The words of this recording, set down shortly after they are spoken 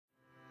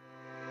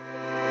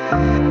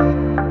Sekarang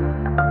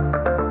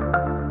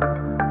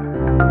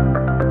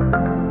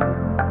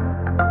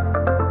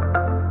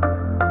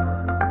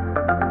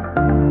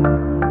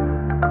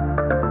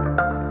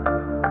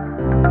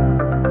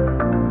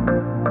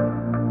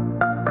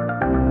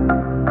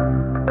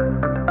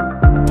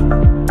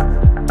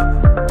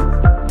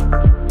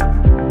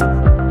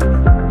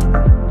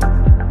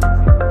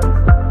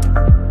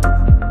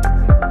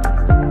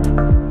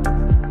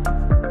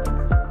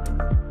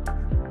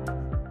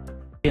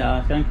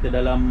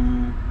kita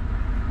dalam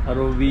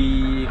ROV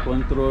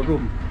control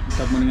room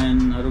bersama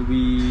dengan ROV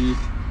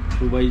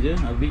supervisor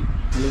Vic.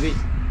 Hello Vic.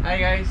 Hi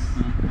guys,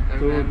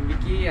 I'm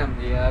Vicky. I'm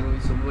the ROV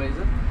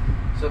supervisor.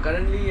 So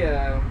currently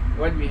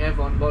what we have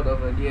on board of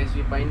a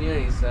DSV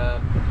Pioneer is a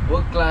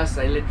world-class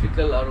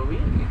electrical ROV.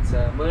 It's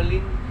a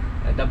Merlin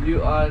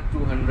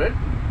WR200.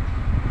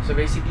 So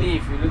basically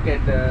if you look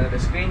at the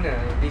screen,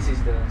 this is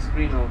the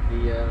screen of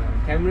the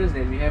cameras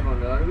that we have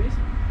on the ROVs.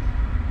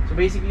 So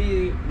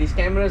basically these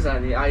cameras are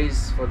the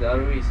eyes for the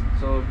ROVs.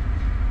 So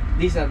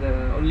these are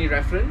the only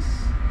reference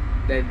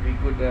that we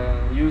could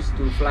use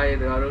to fly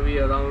the ROV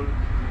around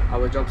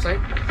our job site.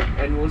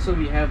 And also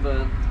we have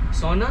a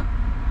sonar.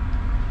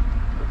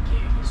 Okay,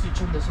 let's switch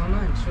on the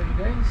sonar and show you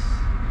guys.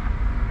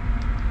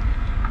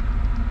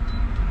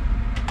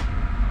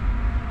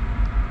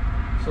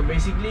 So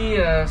basically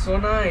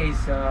sonar is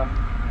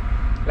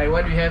like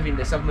what we have in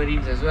the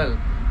submarines as well.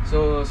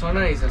 So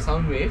sonar is a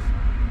sound wave.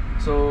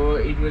 So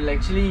it will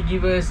actually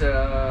give us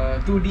a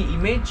 2D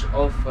image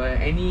of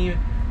any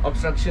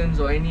obstructions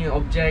or any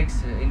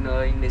objects in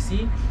the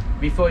sea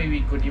before we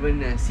could even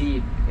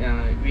see it.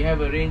 We have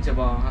a range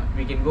about,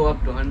 we can go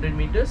up to 100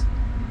 meters,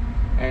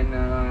 and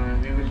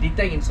we will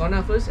detect in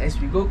sonar first.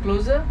 As we go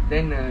closer,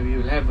 then we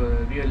will have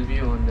a real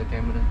view on the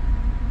camera.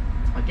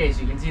 Okay,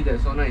 so you can see the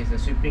sonar is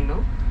sweeping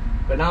now,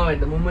 but now at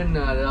the moment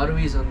the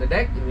ROV is on the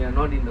deck. We are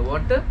not in the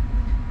water,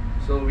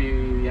 so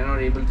we are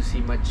not able to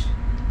see much.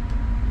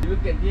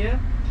 Look at here,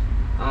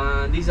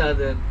 these are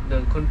the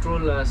control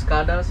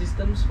SCADA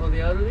systems for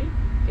the ROV.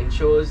 It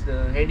shows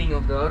the heading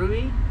of the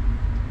ROV,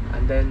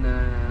 and then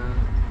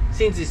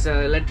since it's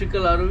an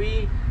electrical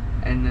ROV,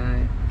 and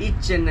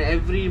each and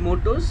every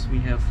motors we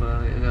have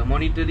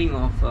monitoring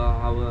of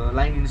our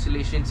line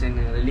installations and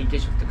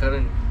leakage of the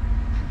current.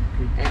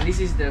 And this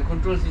is the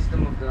control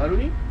system of the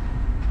ROV,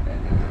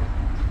 and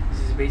this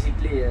is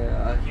basically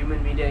a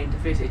human media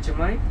interface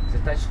HMI. It's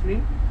a touch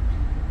screen.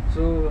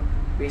 So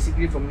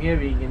basically from here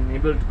we can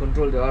able to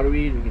control the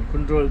ROV, we can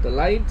control the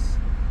lights,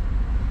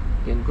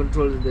 we can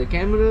control the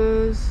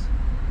cameras,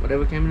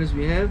 whatever cameras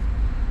we have.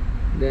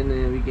 Then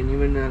we can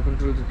even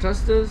control the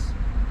thrusters,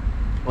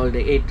 all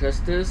the 8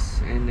 thrusters,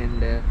 and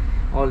then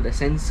all the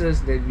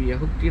sensors that we are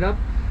hooked it up.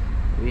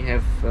 We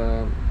have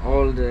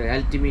all the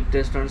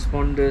altimeters,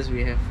 transponders,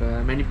 we have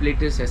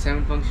manipulators as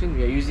 7 function.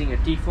 We are using a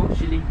T4,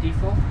 shilling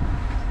T4.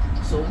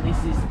 So this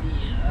is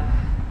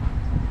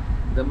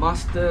the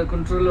master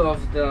controller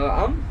of the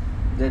arm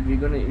that we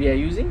are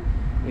using.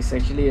 It's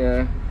actually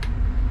a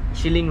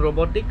shilling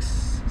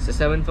robotics. It's a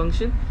 7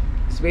 function.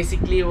 It's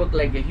basically work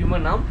like a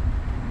human arm,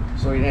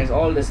 so it has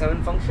all the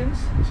 7 functions,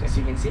 as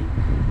you can see.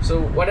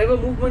 So whatever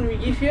movement we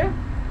give here,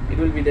 it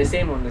will be the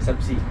same on the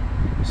subsea.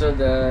 So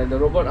the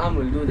robot arm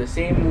will do the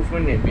same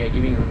movement that we are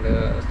giving on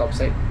the top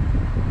side.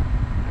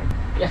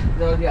 Yeah,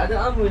 the other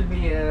arm will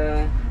be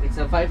it's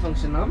a 5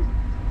 function arm.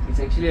 It's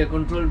actually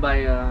controlled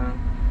by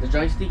the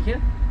joystick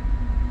here,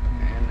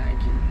 and I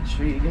can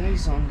show you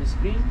guys on the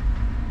screen.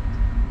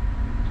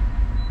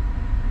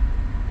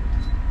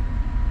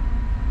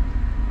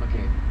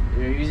 Okay,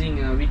 we are using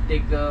a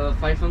VTEC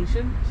 5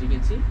 function, as you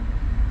can see.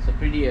 It's a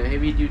pretty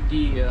heavy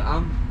duty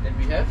arm that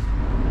we have.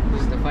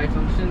 This is the 5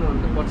 function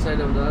on the port side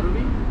of the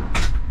ROV.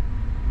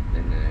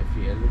 Then if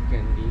you look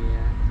at the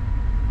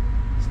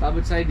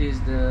starboard side, is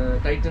the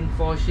Titan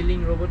 4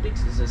 shilling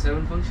robotics. It's a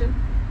 7 function.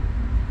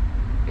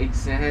 It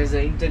has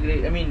an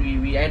integrate. I mean,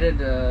 we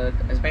added a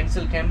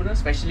pencil camera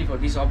especially for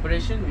this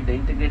operation with the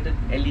integrated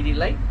LED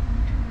light,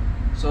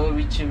 so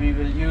which we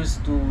will use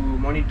to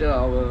monitor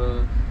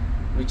our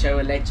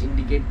whichever latch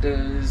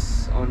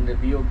indicators on the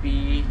BOP,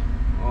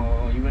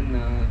 or even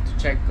to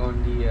check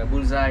on the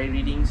bullseye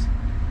readings.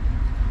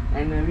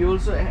 And we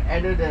also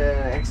added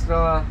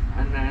extra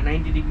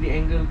 90-degree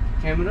angle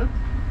camera.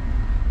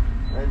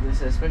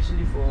 This is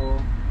especially for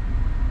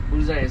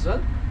bullseye as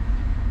well.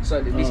 So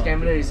this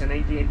camera is a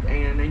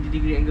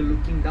 90-degree angle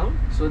looking down,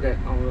 so that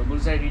our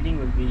bullseye reading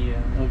will be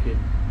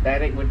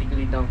direct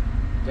vertically down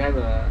to have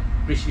a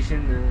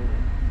precision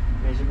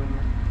measurement.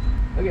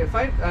 Okay,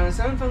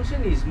 7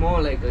 function is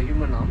more like a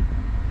human arm,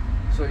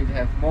 so it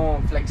have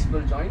more flexible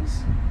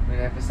joints. We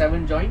have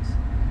 7 joints,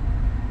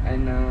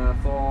 and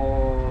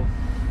for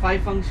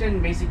 5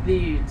 function,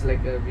 basically it's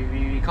like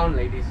we count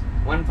like this: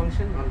 1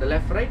 function on the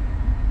left, right,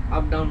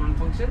 up, down 1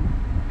 function,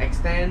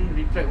 extend,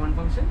 retract 1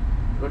 function,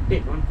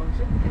 rotate 1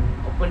 function,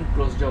 and open,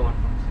 close jaw 1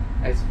 function.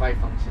 As 5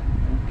 function.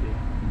 Okay.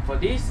 For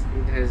this,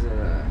 it has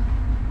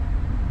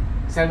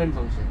 7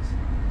 functions.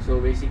 So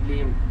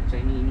basically, if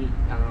you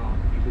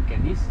look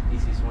at this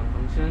is 1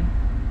 function.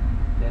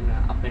 Then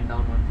up and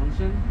down 1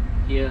 function.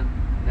 Here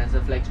there's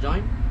a flex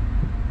joint.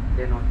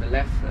 Then on the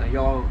left, if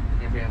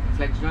you have a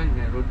flex joint,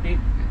 then rotate,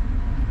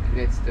 and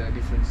that's the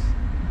difference.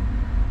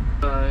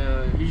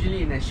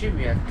 Usually in a ship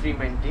we have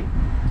 3-man team.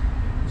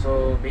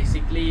 So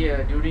basically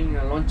during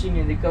launching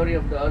and recovery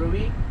of the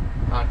ROV,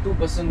 2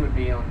 person will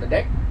be on the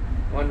deck.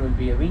 One will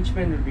be a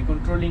winchman, will be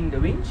controlling the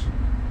winch.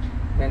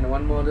 Then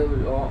one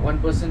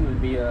person will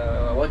be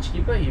a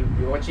watchkeeper. He will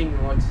be watching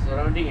what's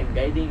surrounding and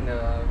guiding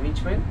the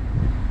winchman.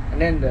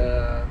 And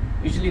then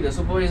usually the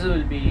supervisor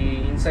will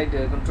be inside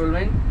the control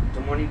van to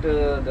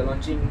monitor the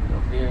launching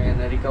of and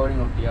the recovering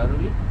of the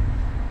ROV.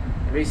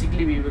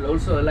 Basically we will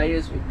also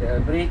liaise with the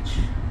bridge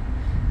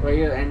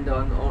via and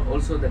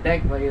also the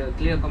deck via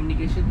clear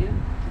communication here.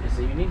 There's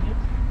a unit here.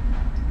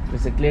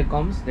 There's a clear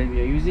comms that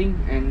we are using,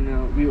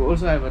 and we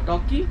also have a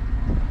talkie.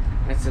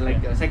 That's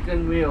like a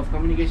second way of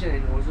communication,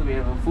 and also we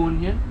have a phone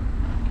here.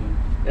 Okay.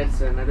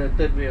 That's another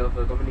third way of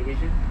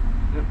communication.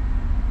 Yep.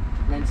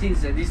 And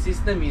since this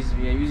system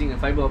we are using a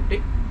fiber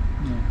optic,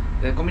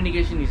 the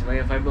communication is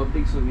via fiber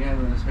optic, so we have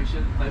a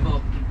special fiber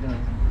optic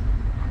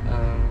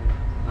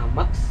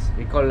mux,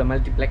 we call a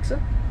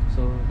multiplexer.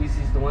 So this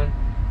is the one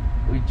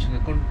which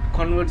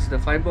converts the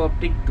fiber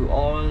optic to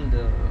all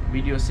the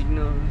video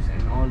signals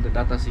and all the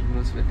data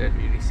signals that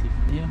we receive.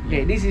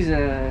 Okay, this is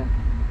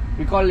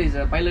we call it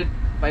a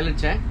pilot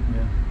chair.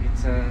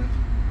 It's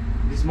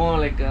this more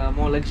like a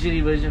more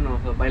luxury version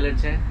of a pilot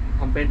chair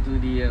compared to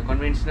the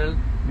conventional.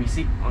 We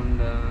sit on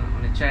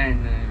a chair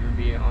and will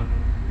be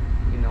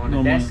on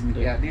a desk.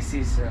 This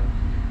is a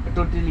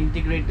totally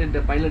integrated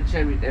pilot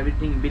chair with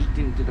everything built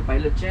into the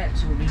pilot chair.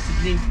 So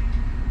basically,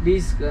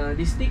 this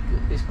stick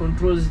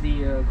controls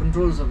the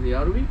controls of the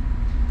ROV,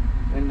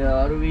 and the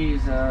ROV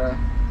is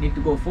need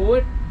to go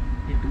forward,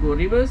 need to go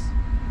reverse,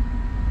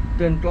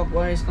 turn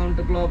clockwise,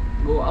 counterclock,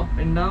 go up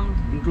and down,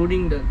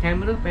 including the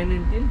camera, pan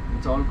and tilt.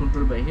 It's all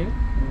controlled by here.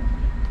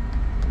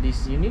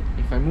 This unit,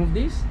 if I move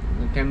this,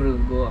 the camera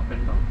will go up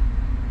and down.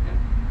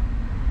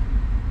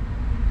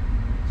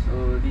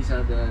 So these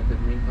are the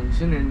main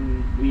function,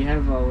 and we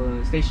have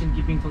our station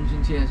keeping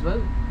functions here as well.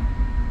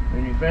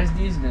 When we press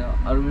this, the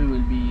ROV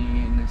will be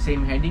in the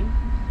same heading,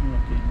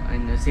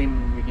 and the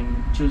same, we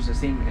can choose the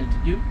same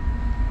altitude.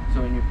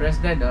 So when you press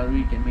that, the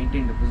ROV can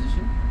maintain the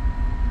position.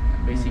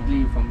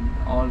 Basically from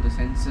all the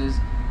sensors,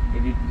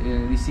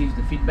 it receives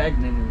the feedback,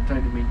 then it will try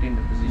to maintain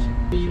the position.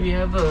 We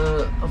have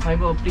a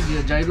fiber optic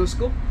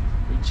gyroscope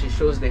which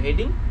shows the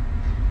heading.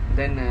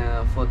 Then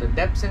for the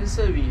depth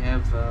sensor we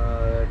have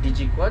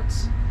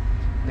digiquads.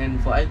 Then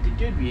for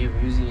altitude we are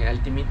using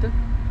altimeter.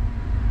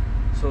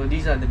 So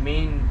these are the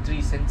main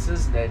 3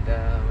 sensors that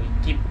will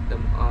keep the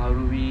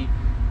ROV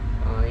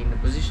in the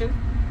position,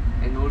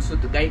 and also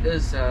to guide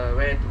us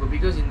where to go,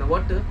 because in the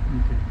water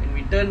when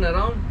we turn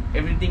around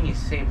everything is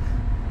same.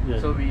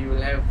 So we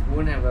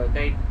won't have a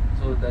guide.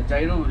 So the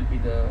gyro will be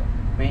the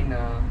main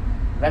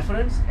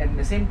reference, and at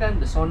the same time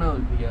the sonar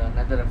will be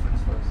another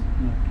reference for us.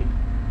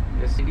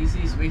 Yes, this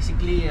is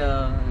basically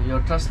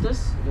your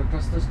thrusters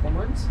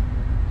commands.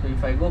 So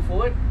if I go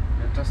forward,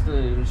 the thruster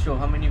will show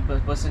how many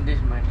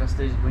percentage my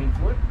thruster is going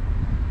forward.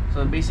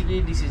 So basically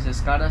this is a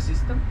SCADA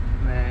system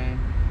where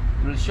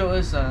it will show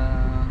us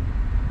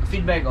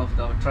feedback of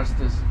the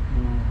thrusters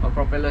or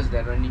propellers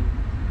that are running.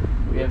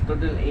 We have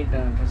total 8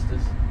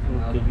 thrusters in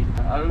ROV.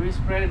 ROV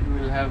spread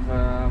will have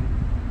a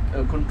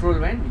control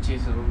van, which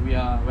is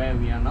where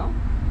we are now.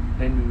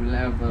 Then we will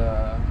have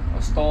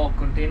a store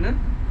container,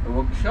 a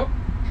workshop,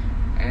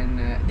 and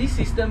this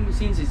system,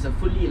 since it's a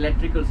fully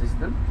electrical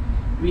system,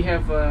 we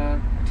have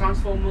a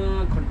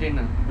transformer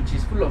container which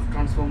is full of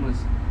transformers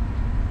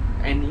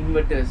and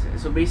inverters.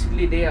 So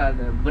basically they are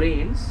the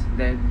brains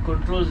that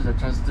controls the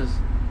thrusters,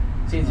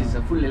 since it's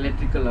a full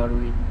electrical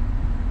ROV.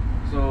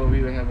 So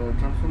we will have a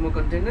transformer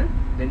container.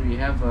 Then we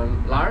have a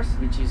LARS,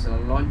 which is a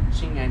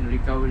launching and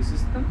recovery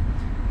system.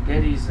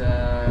 There is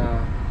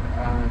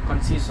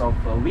consists of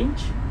a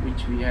winch,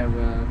 which we have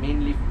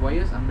main lift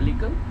wires,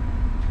 umbilical,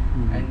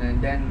 and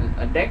then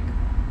a deck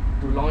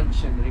to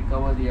launch and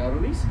recover the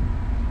ROVs.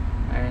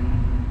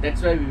 And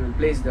that's why we will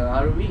place the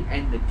ROV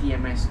and the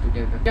TMS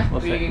together.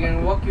 We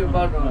can walk you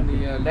about on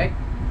the deck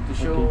to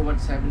show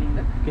what's happening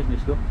there. Okay,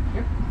 let's go.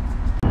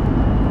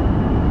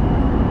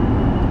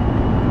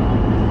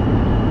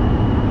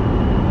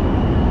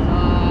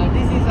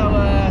 This is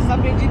our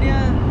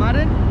sub-engineer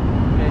Maran.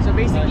 So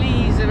basically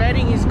he's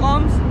wearing his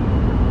comms.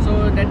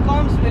 So that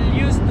comms will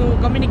use to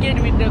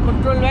communicate with the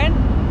control van,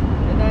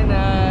 and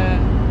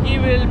then he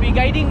will be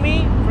guiding me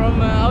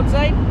from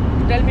outside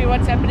to tell me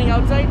what's happening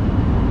outside.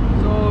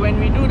 So when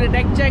we do the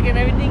deck check and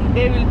everything,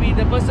 they will be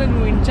the person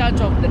who in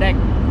charge of the deck.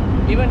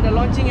 Even the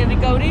launching and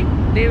recovery,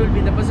 they will be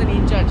the person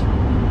in charge.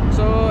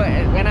 So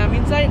when I'm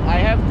inside, I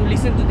have to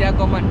listen to their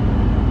command.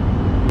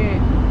 Okay,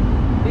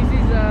 this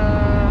is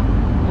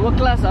a work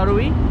class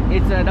ROV.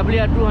 It's a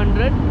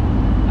WR200,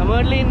 a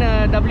Merlin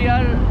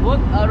WR work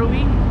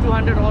ROV,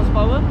 200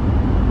 horsepower.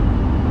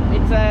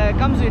 It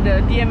comes with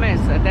a TMS,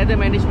 a tether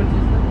management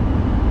system.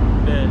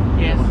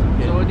 Yes.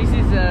 So this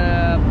is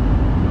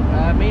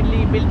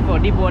mainly built for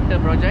deep water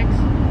projects,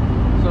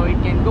 so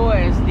it can go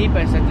as deep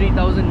as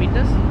 3000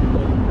 meters.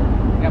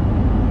 Yep.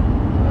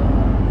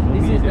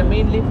 This is the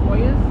main lift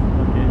wires.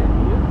 Okay. that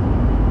we use.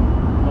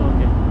 Oh,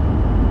 okay.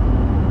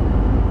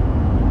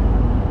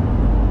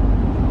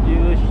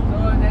 So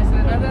there's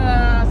another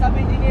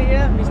sub-engineer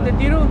here, Mr.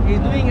 Thiru. He's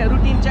doing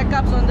routine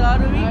checkups on the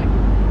ROV.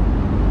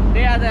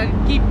 They are the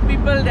key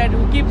people that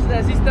who keeps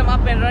the system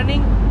up and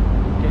running.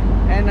 Okay.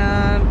 And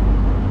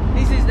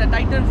this is the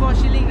Titan 4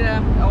 shielding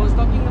that I was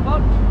talking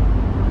about.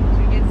 So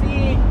you can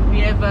see we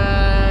have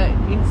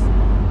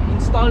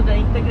installed the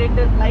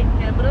integrated light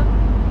camera.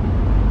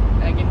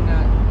 I can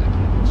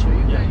show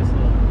you Yeah, guys.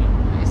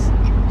 yes.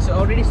 So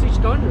already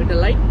switched on with the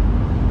light.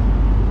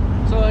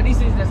 So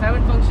this is the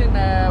 7th function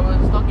I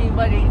was talking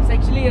about. It's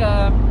actually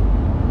a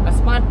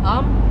smart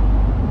arm.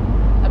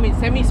 I mean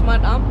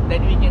semi-smart arm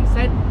that we can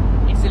set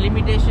its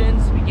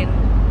limitations. We can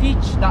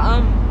teach the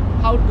arm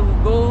how to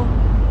go.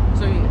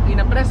 So in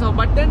a press of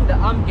button, the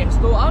arm can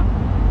stow out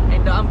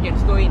and the arm can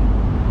stow in.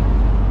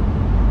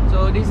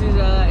 So this is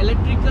a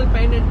electrical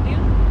pen and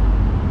tilt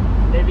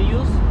that we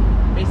use.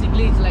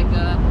 Basically it's like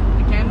a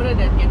camera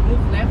that can move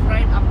left,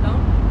 right, up, down.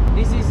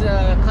 This is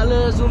a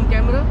color zoom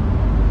camera.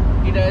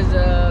 It has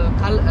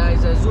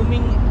is a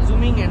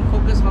zooming and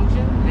focus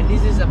function, and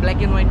this is a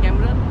black and white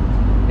camera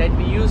that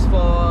we use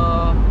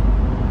for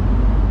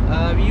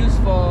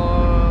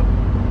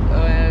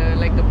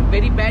like a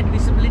very bad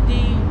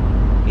visibility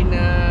in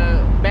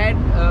a bad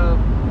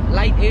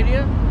light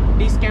area.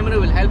 This camera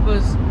will help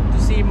us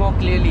to see more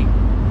clearly.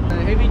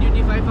 Heavy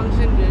duty 5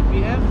 function that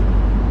we have,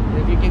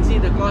 if you can see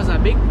the claws are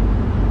big.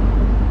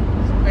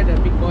 It's quite a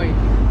big boy.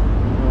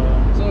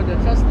 So the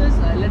thrusters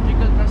are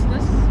electrical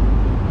thrusters.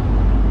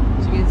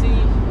 So you can see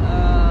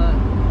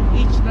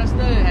each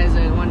thruster has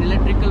one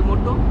electrical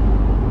motor,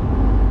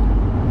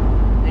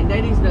 and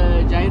that is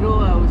the gyro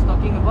I was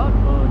talking about.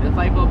 The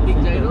fiber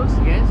optic gyros.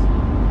 Yes.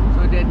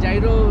 So the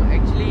gyro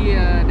actually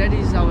that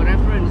is our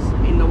reference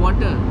in the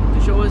water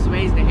to show us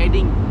where is the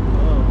heading.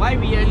 Why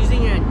we are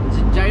using a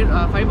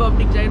fiber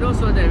optic gyro,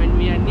 so that when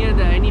we are near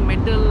any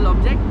metal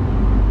object,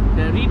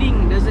 the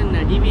reading doesn't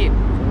deviate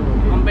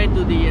compared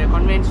to the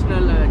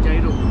conventional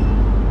gyro.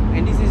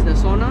 And this is the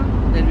sonar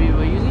that we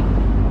were using.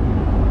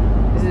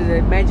 This is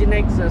a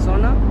Imaginex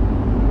sonar,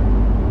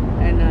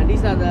 and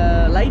these are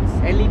the lights,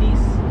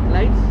 LEDs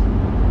lights,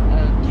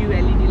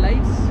 QLED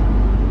lights,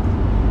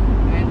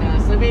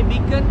 and survey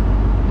beacon,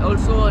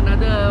 also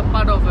another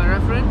part of a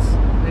reference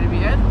that we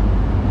have.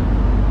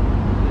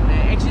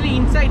 And actually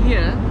inside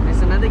here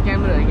there's another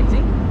camera, you can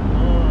see.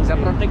 It's a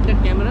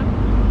protected camera.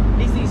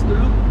 This is to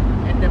look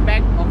at the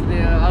back of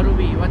the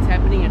ROV, what's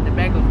happening at the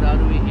back of the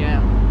ROV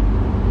here.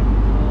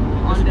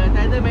 On the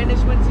tether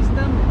management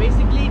system,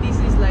 basically this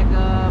is like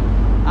a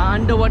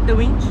underwater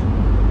winch.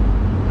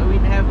 We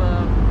have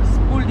a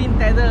spooled in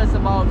tethers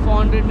about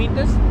 400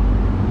 meters.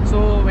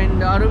 So when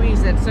the ROV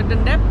is at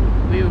certain depth,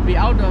 we will be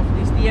out of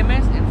this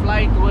TMS and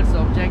fly towards the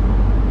object.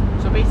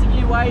 So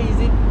basically, why is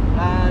it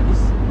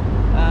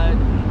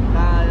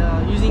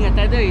using a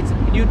tether? It's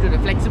due to the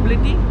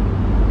flexibility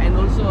and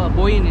also a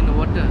buoyant in the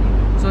water,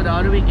 so the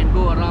ROV can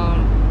go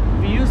around.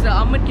 If we use the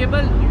armored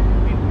cable,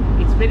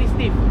 it's very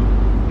stiff.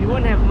 We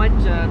won't have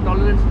much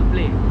tolerance to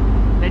play.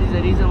 That is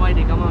the reason why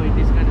they come out with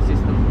this kind of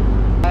system.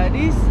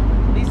 This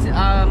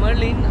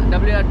Merlin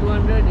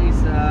WR200 is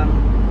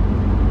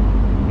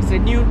it's a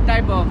new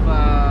type of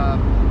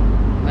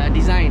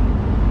design,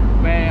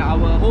 where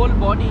our whole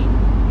body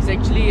is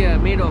actually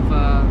made of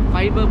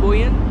fiber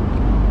buoyant.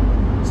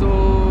 So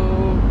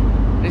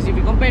as if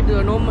you compare to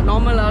a normal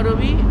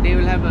ROV, they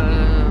will have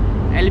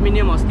a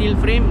aluminium or steel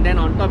frame, then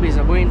on top is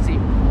a buoyancy.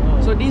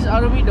 So this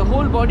ROV, the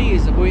whole body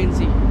is a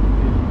buoyancy.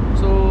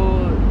 So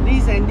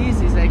this and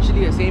this is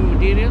actually the same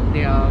material,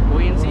 they are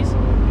buoyancies.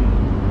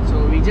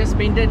 So we just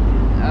painted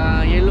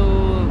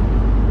yellow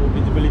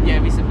visibility. Yeah,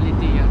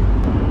 visibility, yeah.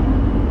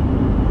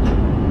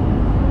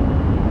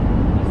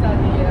 These are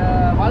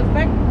the valve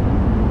pack,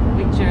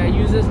 which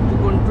uses to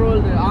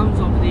control the arms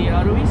of the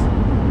ROVs.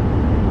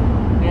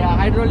 They are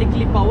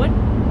hydraulically powered.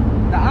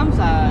 The arms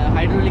are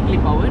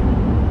hydraulically powered,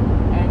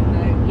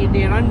 and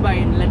they run by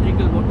an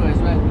electrical motor as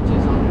well, which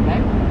is on the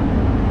back.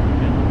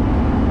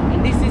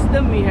 In this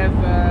system, we have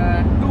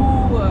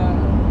two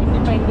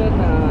independent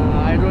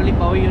hydraulic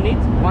power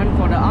units, one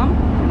for the arm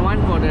and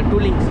one for the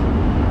toolings.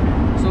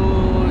 So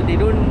they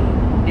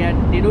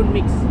don't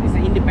mix. It's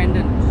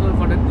independent. So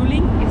for the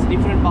tooling, it's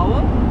different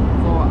power.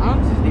 For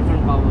arms, it's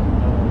different power.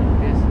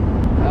 Yes.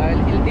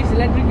 This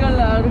electrical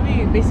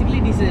ROV, basically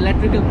this is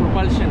electrical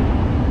propulsion.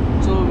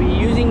 So we're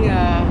using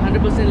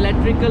 100%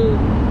 electrical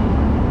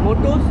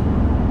motors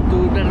to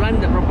run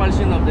the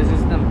propulsion of the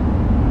system.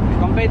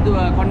 Compared to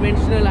a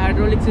conventional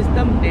hydraulic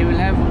system, they will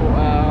have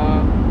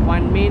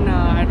one main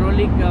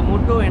hydraulic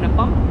motor and a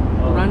pump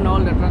to run all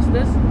the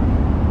thrusters.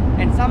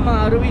 And some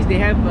ROVs, they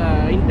have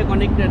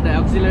interconnected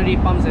auxiliary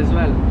pumps as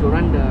well to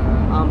run the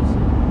arms.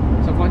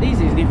 So for this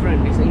is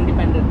different, it's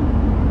independent.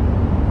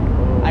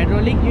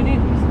 Hydraulic unit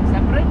is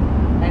separate,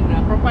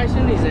 and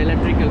propulsion is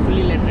electrical,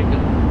 fully electrical.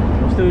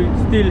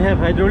 Still have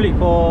hydraulic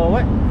for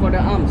what? For the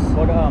arms.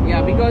 For the arms.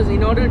 Yeah, because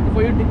in order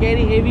for you to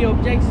carry heavy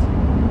objects,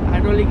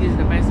 hydraulic is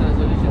the best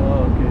solution.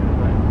 Oh, okay,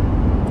 right.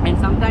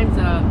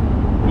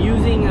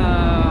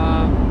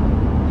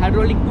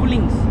 hydraulic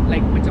toolings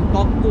like macam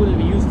torque tool.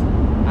 We use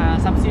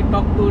Subsea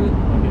torque tool,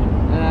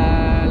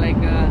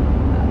 Okay.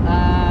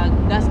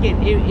 gasket,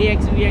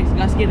 AXVX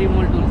gasket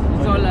removal tools.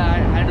 It's all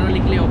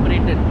hydraulically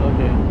operated.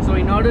 Okay. So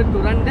in order to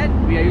run that,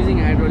 we are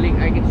using a hydraulic.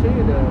 I can show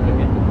you the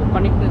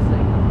connectors.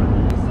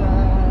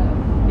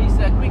 These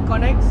quick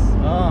connects.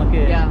 Oh,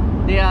 okay. Yeah,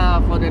 they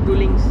are for the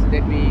toolings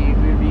that we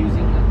will be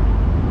using.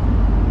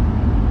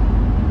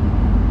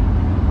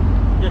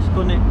 Just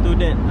connect to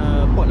that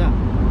port lah.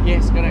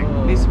 Yes, correct.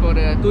 Oh. This is for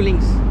the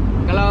toolings.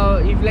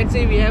 Kalau if let's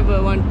say we have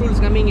one tools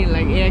coming in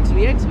like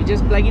AXVX, we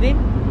just plug it in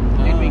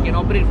and we can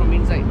operate from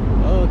inside.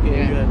 Oh,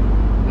 okay. Yeah.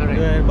 Correct.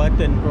 You have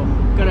button from.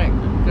 Correct.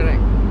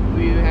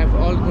 We have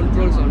all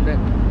controls on that.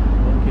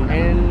 Okay.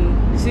 And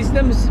the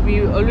systems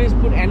we always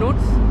put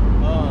anodes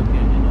Oh,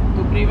 okay.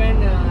 to prevent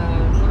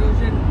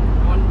corrosion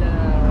on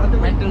the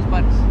metal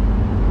parts.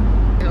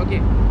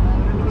 Okay.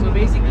 So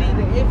basically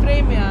the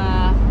A-frame,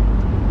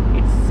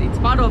 it's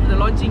part of the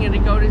launching and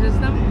recovery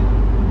system.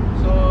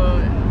 So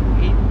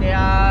they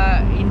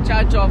are in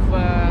charge of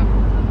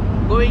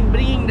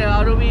bringing the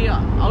ROV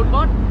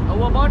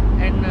overboard,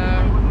 and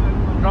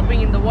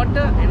dropping in the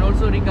water, and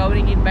also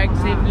recovering it back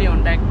safely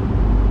on deck.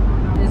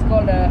 It's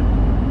called a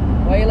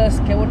wireless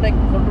cabotage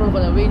control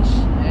for the winch,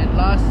 and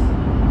last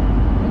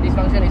this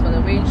function is for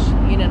the winch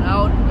in and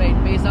out, where it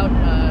pays out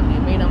the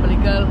main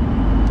umbilical,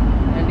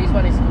 and this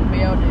one is to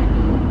pay out to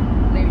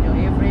play with your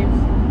A-frames,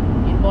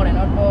 inboard and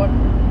outboard.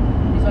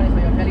 This one is for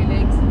your telly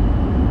legs,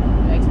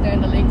 to extend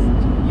the legs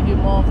to give you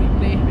more free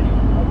play when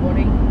you're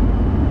outboarding.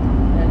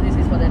 And this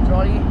is for the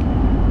trolley,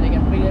 so you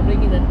can bring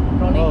in the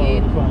trolley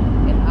in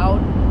and out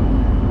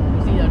to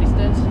see your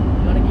distance.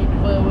 You want to keep it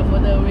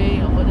further away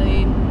or further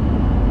in.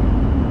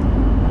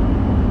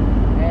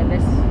 And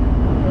this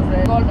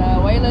is called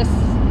wireless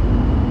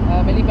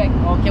Melipec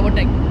or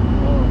cabotage.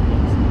 Oh, okay.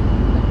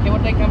 The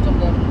cabotage comes from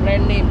the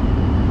brand name,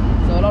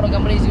 so a lot of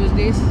companies use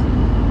this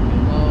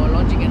for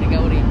launching and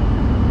recovery.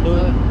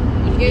 So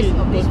in case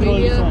of this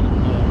failure,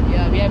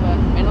 yeah, we have a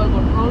manual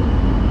control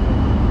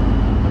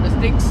on the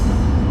sticks.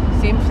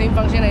 Same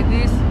function like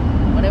this.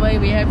 Whatever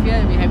we have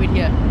here, we have it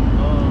here,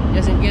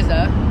 just in case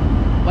the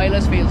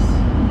wireless fails.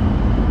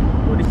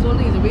 Oh, This whole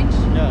thing is a winch.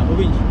 Yeah, a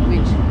winch.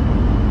 Winch.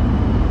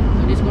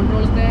 So this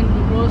control stand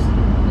controls,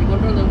 we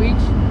control the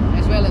winch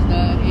as well as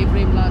the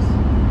A-frame blast.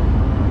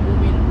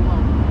 Boom in, boom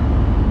out.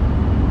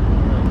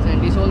 So,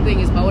 and this whole thing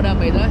is powered up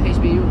by the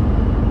HPU.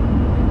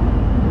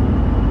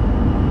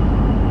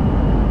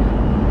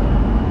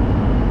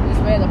 This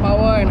is where the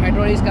power and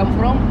hydraulics come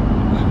from.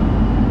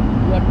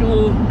 You have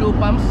two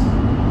pumps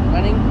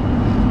running,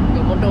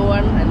 your motor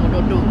 1 and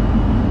motor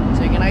 2.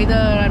 So you can either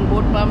run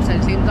both pumps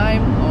at the same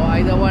time, or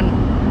either one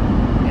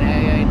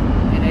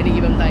at any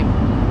given time.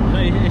 So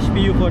it's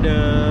HPU for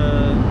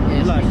the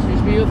blast.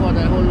 HPU for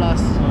the whole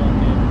blast.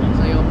 Okay.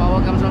 So your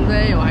power comes from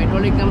there, your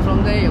hydraulic comes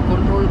from there, your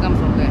control comes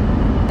from there.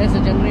 That's the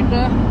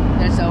generator.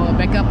 That's our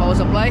backup power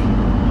supply.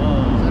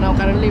 So now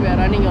currently we are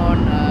running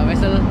on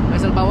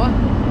vessel power.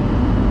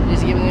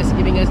 It's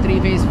giving us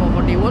 3-phase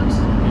 440 volts.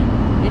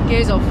 In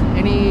case of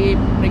any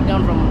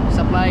breakdown from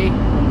supply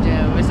from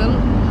the vessel,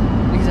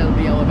 this will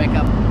be our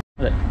backup.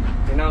 Right.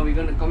 Okay, now we're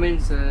going to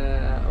commence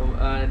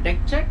deck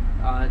check.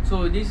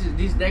 So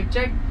this deck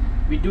check,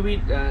 we do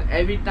it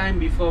every time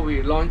before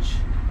we launch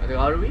the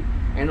ROV,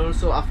 and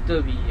also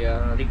after we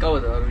recover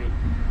the ROV,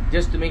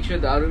 just to make sure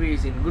the ROV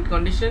is in good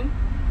condition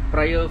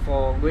prior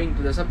for going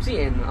to the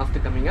subsea and after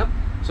coming up.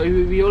 So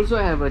we also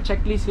have a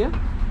checklist here.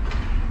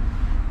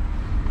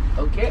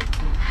 Okay,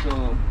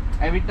 so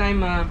every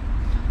time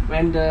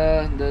when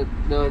the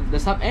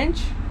sub-eng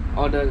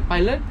or the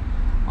pilot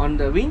on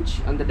the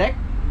winch on the deck,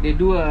 they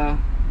do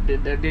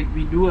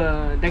we do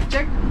a deck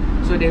check.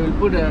 So they will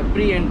put a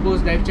pre and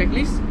post dive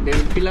checklist. They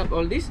will fill up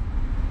all this,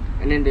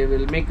 and then they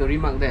will make a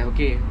remark there.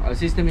 Okay, our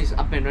system is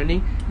up and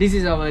running. This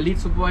is our lead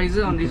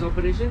supervisor on this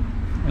operation.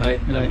 Hi,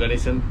 I'm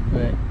Ganesan.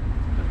 Right.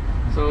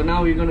 So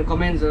now we're going to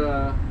commence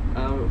a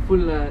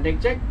full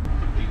deck check.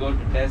 We're going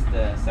to test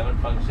the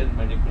 7-function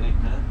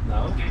manipulator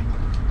now.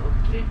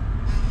 Okay.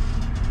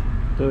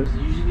 So So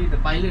usually the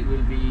pilot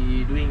will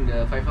be doing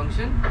the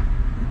 5-function,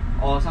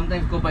 or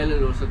sometimes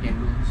co-pilot also can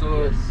do.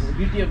 So Yes. the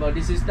beauty about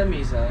this system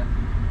is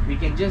we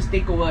can just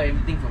take over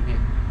everything from here,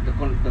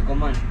 the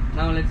command.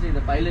 Now let's say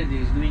the pilot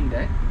is doing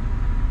that.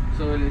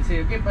 So let's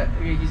say okay,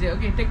 he say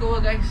okay, take over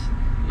guys.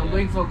 I'm Yeah.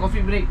 going for a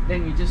coffee break.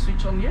 Then we just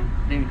switch on here.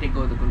 Then we take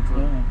over the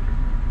control.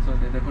 So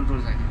the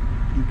controls are here.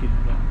 Okay.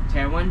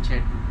 Chair 1, chair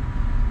 2.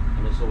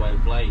 And also while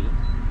flying,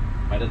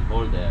 pilot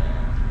hold the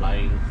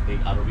flying stick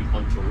ROV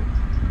control.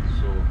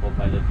 So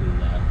co-pilot will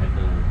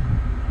handle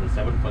the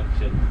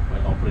 7-function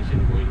while operation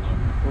going on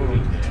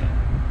during the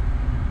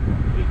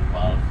wing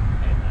valve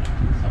and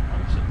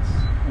sub-functions.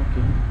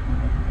 Okay.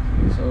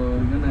 So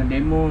we're gonna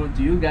demo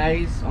to you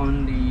guys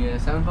on the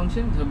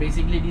 7-function. So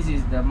basically this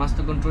is the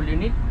master control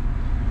unit.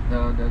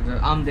 The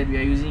arm that we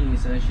are using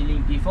is a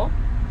Schilling T4.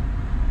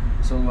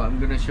 So I'm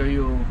gonna show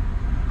you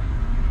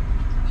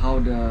how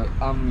the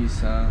arm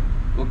is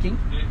working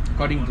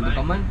according to the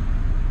command.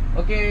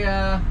 Okay,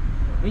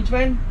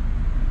 winchman,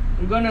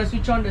 we're gonna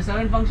switch on the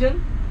 7-function.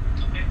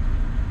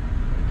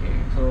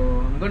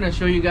 So I'm gonna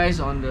show you guys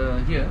on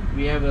the here.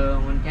 We have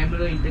one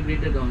camera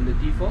integrated on the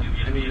T4.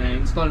 I mean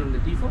installed on the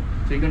T4.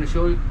 So you're gonna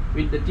show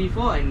with the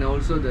T4 and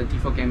also the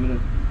T4 camera.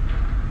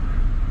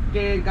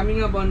 Okay,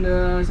 coming up on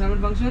the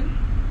 7 function.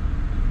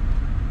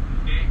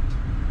 Okay,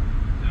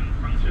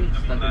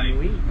 started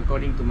moving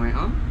according to my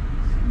arm.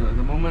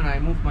 The moment I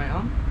move my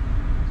arm,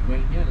 it's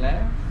going here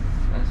left.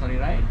 Sorry,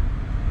 right.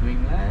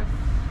 Going left.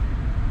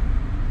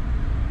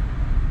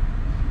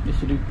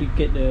 Just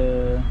replicate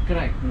the...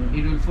 Correct.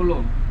 It will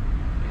follow.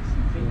 Yes,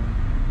 you see.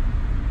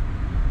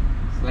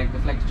 It's like the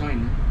flex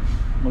joint.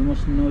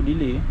 Almost no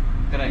delay.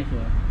 Correct.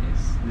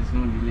 Yes, there's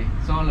no delay.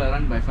 It's all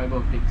run by fiber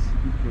optics.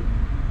 Okay.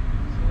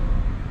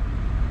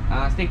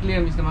 So, stay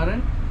clear, Mr.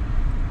 Maran.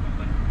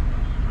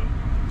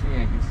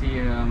 Okay, I can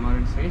see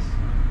Maran's face.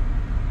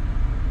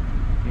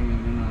 Okay,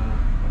 we're gonna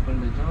open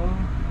the jaw.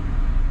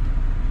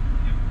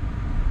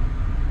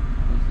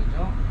 Close the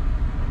jaw.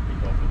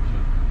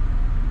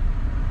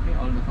 Okay,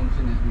 all the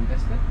function has been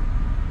tested.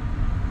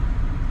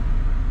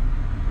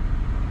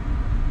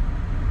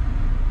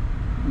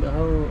 But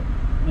how,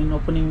 in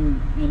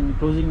opening and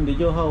closing the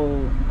jaw,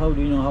 how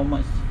do you know how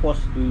much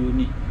force do you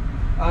need?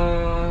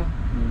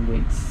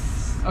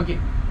 It's okay.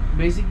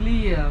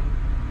 Basically,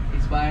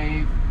 it's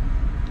by,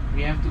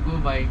 we have to go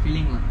by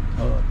feeling lah.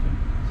 Oh, okay.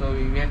 So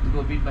we have to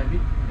go bit by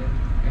bit. Then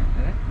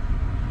alright.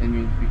 Then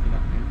we pick it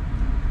up.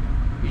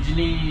 Yeah.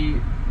 Usually,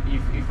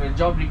 if a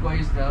job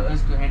requires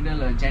us to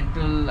handle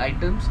gentle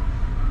items,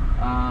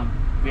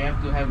 we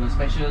have to have a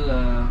special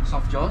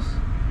soft jaws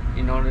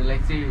in order,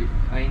 let's say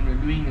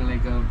in doing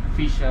like a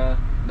fish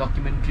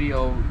documentary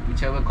or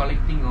whichever,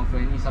 collecting of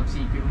any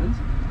subsea equipment.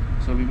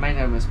 So we might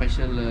have a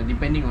special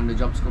depending on the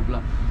job scope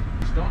lah.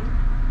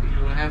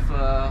 You will have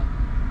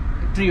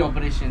 3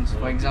 operations.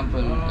 For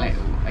example, like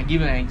I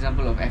give an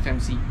example of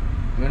FMC.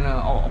 You're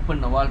gonna open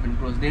the valve and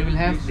close. They will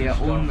have their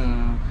own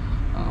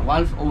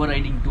valve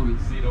overriding tool.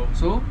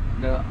 So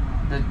the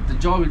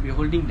jaw will be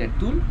holding that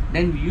tool.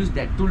 Then we use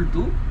that tool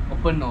to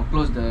open or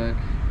close the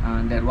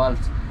that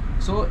valves.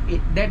 So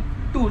that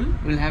tool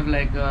will have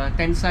like a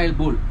tensile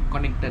bolt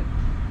connected.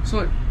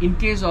 So in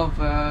case of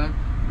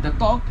the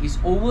torque is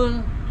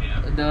over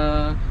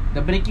the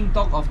braking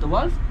torque of the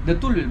valve, the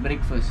tool will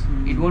break first.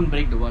 It won't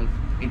break the valve.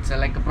 It's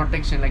like a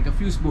protection, like a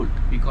fuse bolt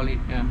we call it.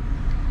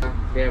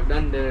 They have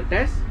done the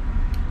test.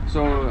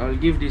 So I'll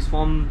give this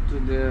form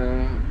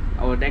to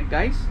our deck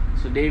guys.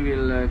 So they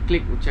will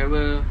click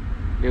whichever.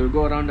 They will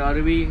go around the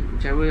ROV,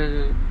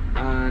 whichever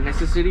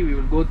necessary. We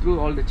will go through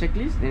all the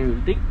checklists. Then we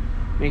will tick,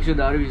 make sure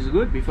the ROV is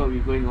good before we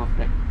going off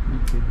track.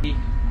 Okay.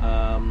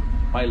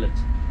 Pilot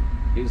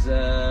is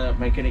a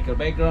mechanical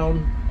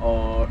background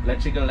or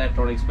electrical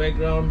electronics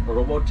background,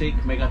 robotic,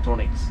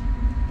 mechatronics.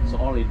 So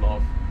all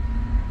involved.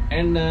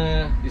 And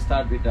we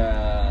start with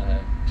a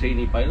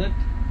trainee pilot,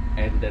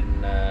 and then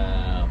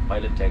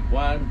pilot tech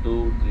 1,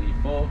 2, 3,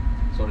 4.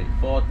 Sorry,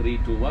 4, 3,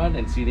 2, 1,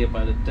 and senior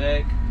pilot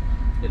tech.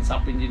 Then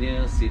sub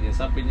engineer, senior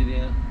sub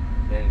engineer.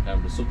 Then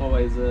come the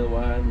supervisor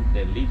 1,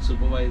 then lead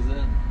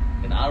supervisor,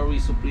 and ROV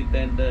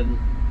superintendent.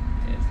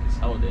 Yes, that's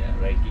how they are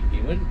ranking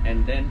given.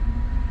 And then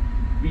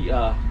we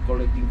are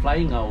collecting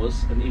flying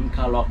hours and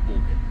IMCA logbook.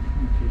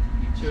 Okay.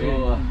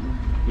 So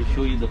we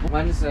show you the book.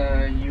 Once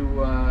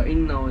you are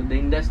in the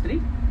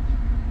industry,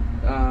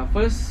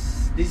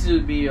 first this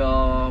will be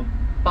your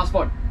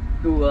passport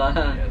to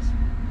Yes.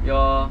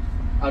 your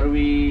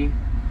ROV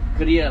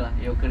career lah,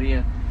 your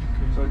career.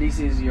 Okay. So this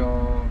is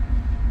your,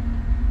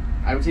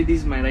 I would say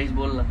this is my rice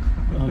bowl lah.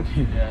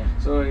 Okay. Yeah.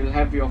 So you'll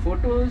have your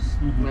photos,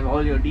 you'll have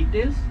all your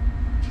details.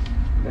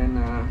 Then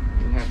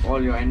you'll have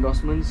all your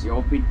endorsements,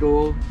 your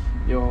OPITO,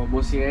 your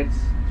Bosiets.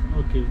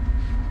 Okay.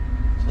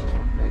 So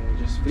then you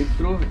just flip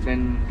through.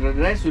 Then the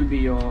rest will be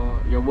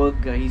your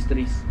work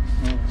histories.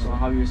 So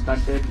how you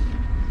started,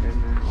 then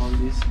all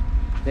this.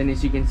 Then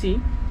as you can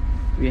see,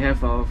 we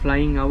have our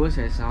flying hours,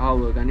 as how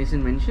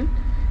Ganesan mentioned.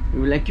 We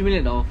will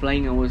accumulate our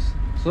flying hours.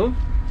 So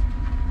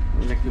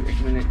we like to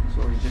accumulate.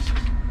 So we just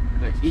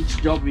like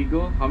each job we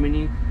go, how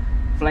many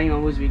flying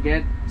hours we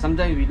get.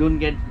 Sometimes we don't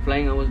get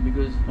flying hours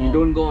because you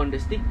don't go on the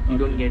stick, you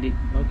don't get it.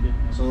 Okay.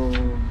 So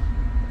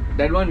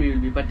that one we will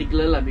be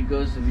particular lah,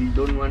 because we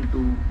don't want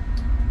to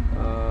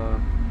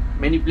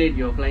manipulate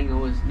your flying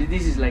hours.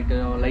 This is like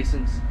our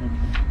license.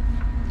 Okay.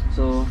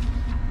 So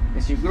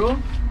as you grow,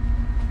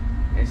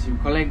 as you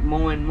collect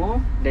more and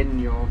more, then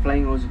your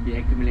flying hours will be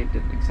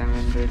accumulated, like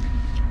 700.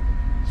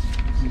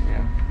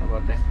 Yeah,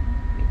 about that.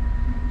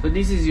 So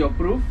this is your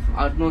proof,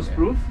 utmost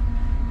proof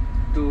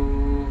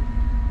to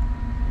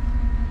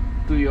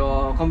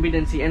your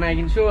competency, and I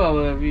can show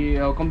our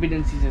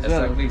competencies as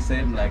well. Exactly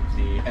same like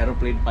the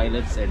aeroplane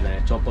pilots and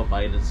chopper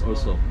pilots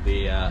also.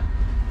 They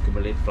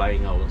accumulate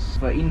flying hours.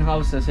 For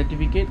in-house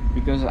certificate,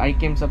 because I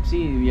came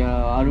Subsea, we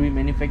are ROV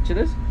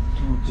manufacturers.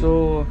 Okay.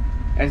 So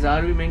as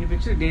ROV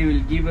manufacturer, they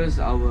will give us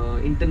our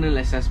internal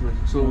assessment.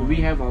 So we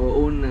have our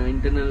own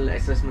internal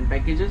assessment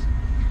packages.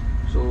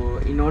 So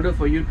in order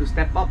for you to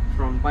step up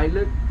from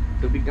pilot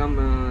to become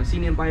a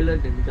senior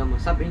pilot and become a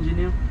sub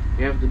engineer,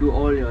 you have to do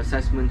all your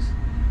assessments.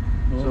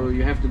 So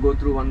you have to go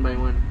through one by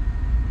one.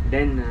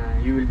 Then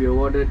you will be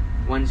awarded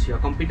once you are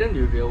competent,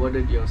 you'll be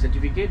awarded your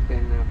certificate,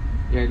 and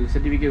yeah, the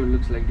certificate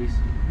looks like this.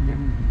 Yeah.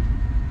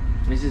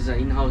 This is an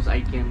in-house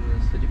ICAM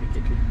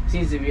certificate.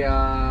 Since we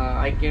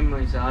are ICAM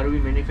is a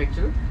ROV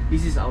manufacturer,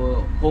 this is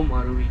our home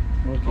ROV,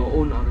 our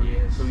own ROV.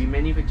 Yes. So we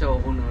manufacture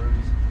our own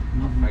ROVs.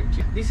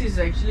 This is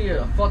actually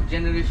a 4th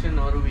generation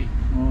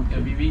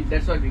ROV.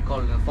 That's what we call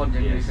a 4th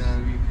generation Yes.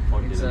 ROV.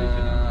 Fourth It's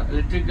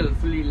generation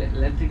fully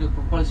electrical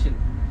propulsion.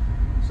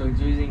 So it's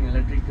using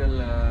electrical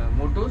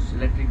motors,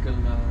 electrical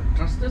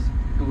thrusters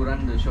to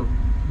run the show.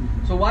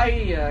 So why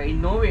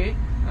in Norway?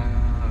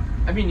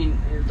 I mean,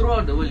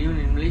 throughout the world, even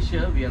in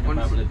Malaysia, we are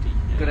Capability,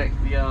 yeah. correct.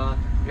 We are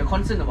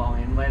concerned about our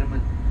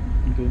environment.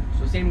 Okay.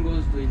 So same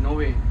goes to in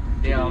Norway.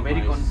 They To are very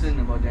minimize. concerned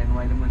about the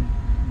environment.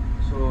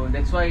 So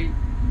that's why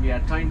we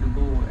are trying to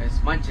go as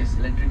much as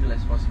electrical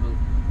as possible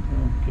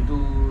Okay. to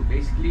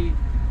basically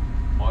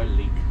Oil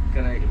leak.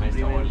 correct. Minimize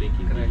the oil leak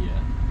in correct.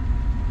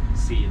 the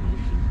sea and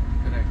ocean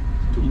Correct.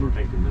 to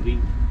protect the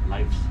marine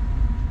lives.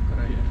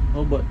 Correct. Yeah.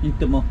 How about in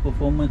terms of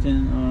performance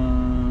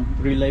and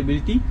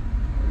reliability?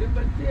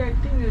 But I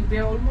think they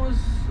are almost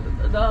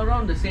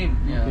around the same.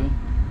 Yeah. Okay.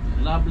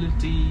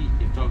 Reliability,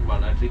 if you talk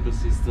about electrical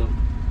system,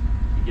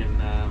 you can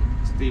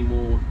stay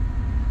more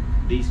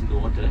days in the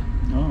water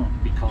Oh.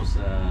 because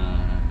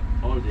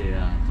all the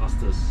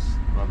thrusters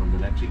run on the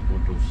electric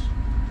motors.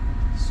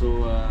 So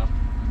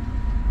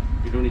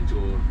you don't need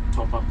to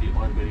top up the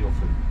oil very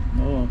often.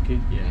 Oh, okay.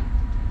 Yeah.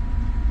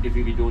 If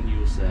we don't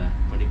use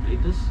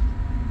manipulators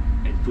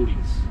and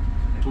toolings.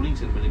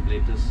 Toolings and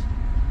manipulators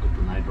go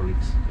to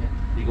hydraulics. Yeah.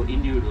 They got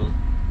individual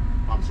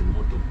pumps and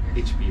motor,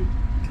 Yes. HPU.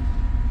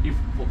 If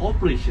for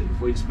operation,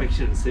 for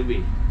inspection and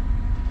survey,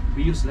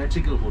 we use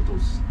electrical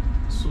motors.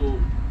 So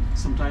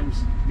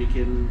sometimes we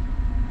can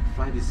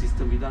fly the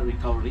system without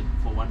recovery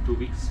for 1-2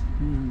 weeks.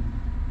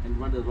 And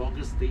one of the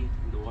longest stay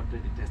in the water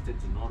they tested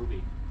in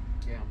Norway.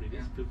 Yeah. How many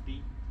days? Yeah.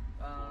 50.